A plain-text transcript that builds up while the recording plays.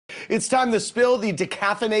It's time to spill the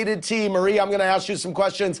decaffeinated tea. Marie, I'm going to ask you some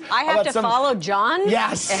questions. I have to follow John?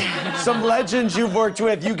 Yes. Some legends you've worked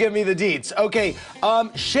with. You give me the deets. Okay.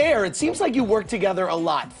 Cher, it seems like you work together a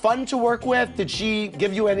lot. Fun to work with? Did she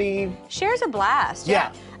give you any... Cher's a blast.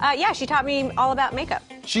 Yeah. Yeah, she taught me all about makeup.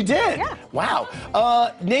 She did? Yeah. Wow.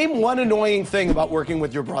 Name one annoying thing about working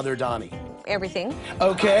with your brother, Donnie. Everything.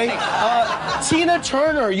 Okay. Tina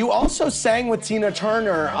Turner, you also sang with Tina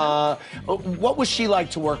Turner. What was she like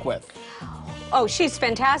to work with? Oh, she's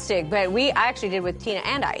fantastic, but I actually did with Tina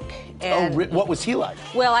and Ike. And, what was he like?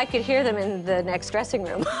 Well, I could hear them in the next dressing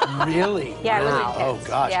room. Really? Yeah, it was wow. intense. Oh,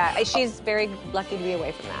 gosh. Yeah, she's very lucky to be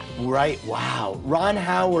away from that. Right, wow. Ron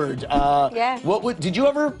Howard. Yeah. Did you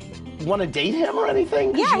ever want to date him or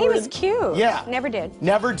anything? Yeah, he was cute. Yeah. Never did.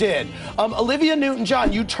 Never did. Olivia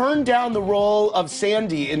Newton-John, you turned down the role of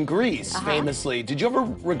Sandy in Grease, famously. Did you ever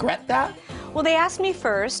regret that? Well, they asked me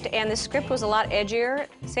first, and the script was a lot edgier.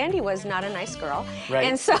 Sandy was not a nice girl. Right.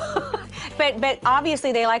 And so, but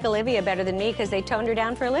obviously they like Olivia better than me because they toned her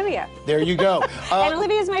down for Olivia. There you go. And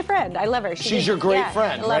Olivia's my friend. I love her. She's your great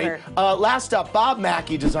friend, I love right? her. Last up, Bob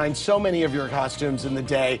Mackie designed so many of your costumes in the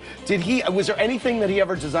day. Was there anything that he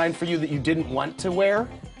ever designed for you that you didn't want to wear?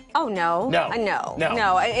 Oh, no. No.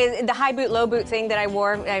 No. The high boot, low boot thing that I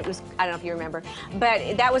wore, I don't know if you remember,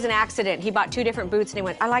 but that was an accident. He bought two different boots and he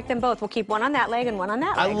went, I like them both. We'll keep one on that leg and one on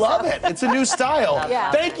that leg. I love it. It's a new style.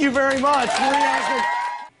 Yeah. Thank you very much, Marie Osmond.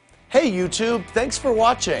 Hey, YouTube. Thanks for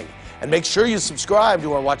watching. And make sure you subscribe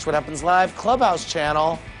to our Watch What Happens Live Clubhouse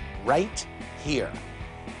channel right here.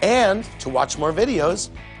 And to watch more videos,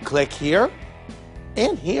 click here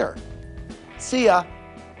and here. See ya.